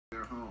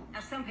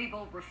Some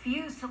people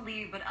refuse to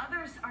leave, but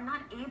others are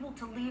not able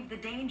to leave the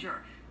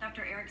danger.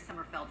 Dr. Erich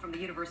Sommerfeldt from the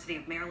University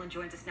of Maryland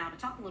joins us now to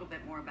talk a little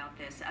bit more about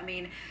this. I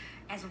mean,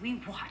 as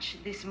we watch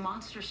this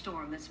monster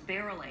storm that's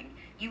barreling,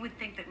 you would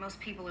think that most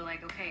people are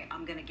like, okay,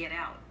 I'm going to get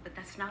out. But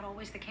that's not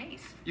always the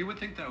case. You would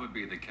think that would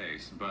be the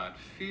case, but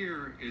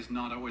fear is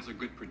not always a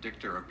good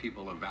predictor of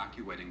people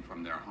evacuating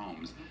from their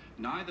homes.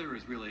 Neither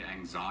is really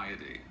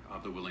anxiety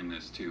of the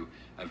willingness to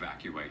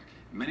evacuate.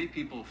 Many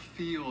people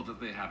feel that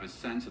they have a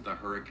sense that the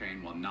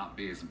hurricane will not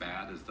be as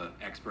bad as the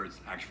experts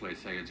actually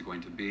say it's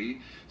going to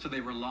be, so they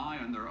rely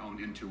on their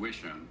own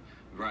intuition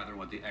rather than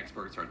what the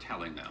experts are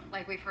telling them.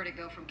 Like we've heard it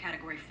go from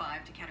category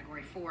 5 to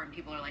category 4, and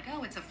people are like,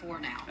 oh, it's a 4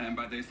 now. And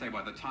they say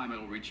by the time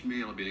it'll reach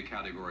me, it'll be a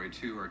category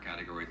 2 or a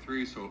category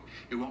 3, so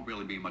it won't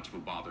really be much of a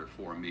bother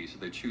for me, so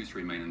they choose to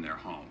remain in their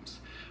homes.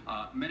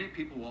 Many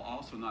people will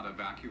also not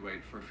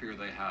evacuate for fear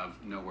they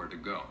have nowhere to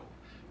go.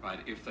 Right?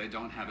 If they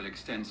don't have an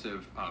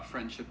extensive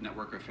friendship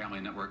network or family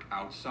network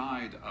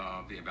outside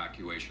of the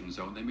evacuation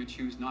zone, they may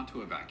choose not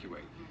to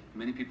evacuate.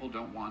 Many people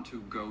don't want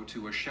to go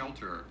to a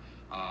shelter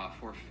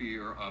for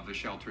fear of the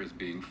shelters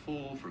being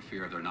full, for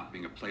fear of there not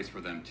being a place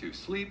for them to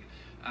sleep.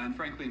 And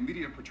frankly,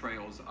 media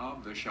portrayals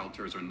of the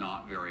shelters are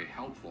not very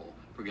helpful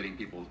for getting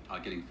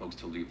folks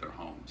to leave their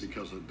homes.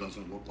 Because it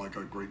doesn't look like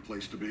a great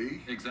place to be?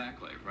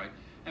 Exactly, right?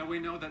 And we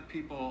know that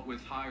people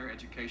with higher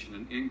education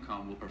and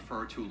income will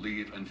prefer to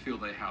leave and feel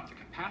they have the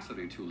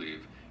capacity to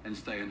leave and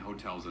stay in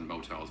hotels and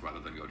motels rather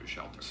than go to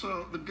shelters.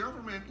 So the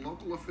government,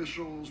 local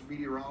officials,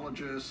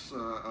 meteorologists,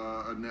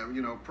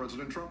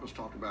 President Trump has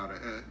talked about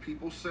it.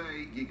 People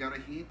say you got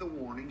to heed the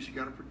warnings, you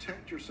got to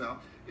protect yourself.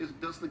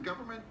 Does the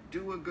government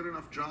do a good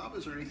enough job?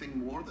 Is there anything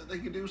more that they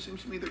can do?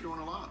 Seems to me they're doing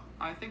a lot.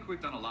 I think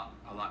we've done a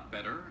lot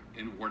better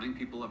in warning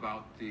people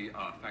about the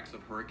effects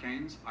of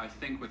hurricanes. I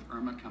think with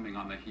Irma coming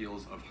on the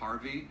heels of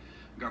Harvey,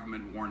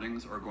 government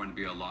warnings are going to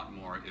be a lot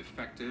more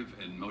effective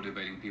in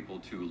motivating people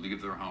to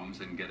leave their homes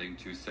and getting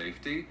to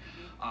safety.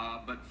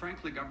 But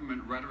frankly,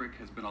 government rhetoric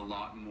has been a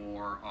lot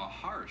more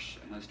harsh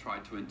and has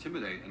tried to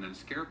intimidate and then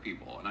scare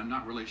people. And I'm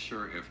not really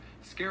sure if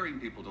scaring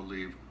people to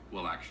leave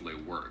will actually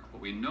work.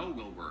 What we know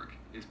will work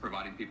is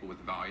providing people with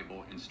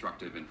valuable,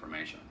 instructive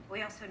information.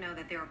 We also know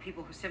that there are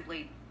people who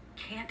simply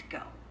can't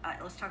go.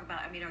 Let's talk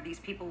about, are these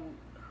people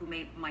who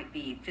might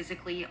be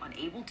physically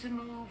unable to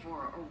move,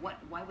 or what?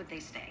 Why would they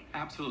stay?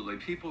 Absolutely.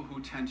 People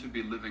who tend to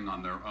be living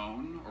on their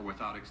own or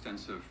without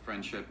extensive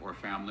friendship or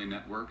family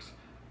networks,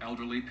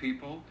 elderly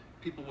people,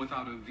 people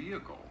without a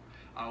vehicle.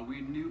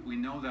 We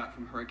know that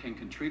from Hurricane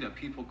Katrina,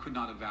 people could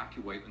not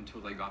evacuate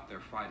until they got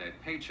their Friday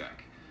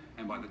paycheck.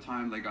 And by the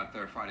time they got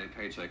their Friday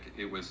paycheck,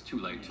 it was too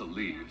late to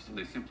leave, so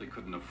they simply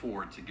couldn't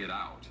afford to get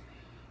out.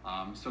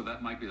 So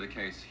that might be the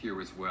case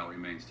here as well,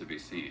 remains to be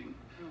seen.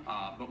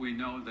 But we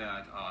know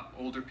that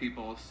older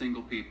people,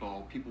 single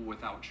people, people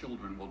without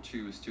children will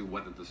choose to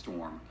weather the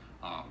storm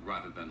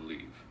rather than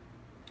leave.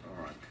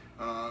 All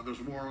right. There's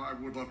more I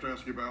would love to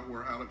ask you about.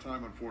 We're out of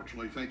time,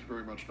 unfortunately. Thank you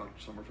very much, Dr.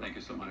 Sommerfeldt. Thank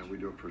you so much. We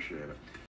do appreciate it.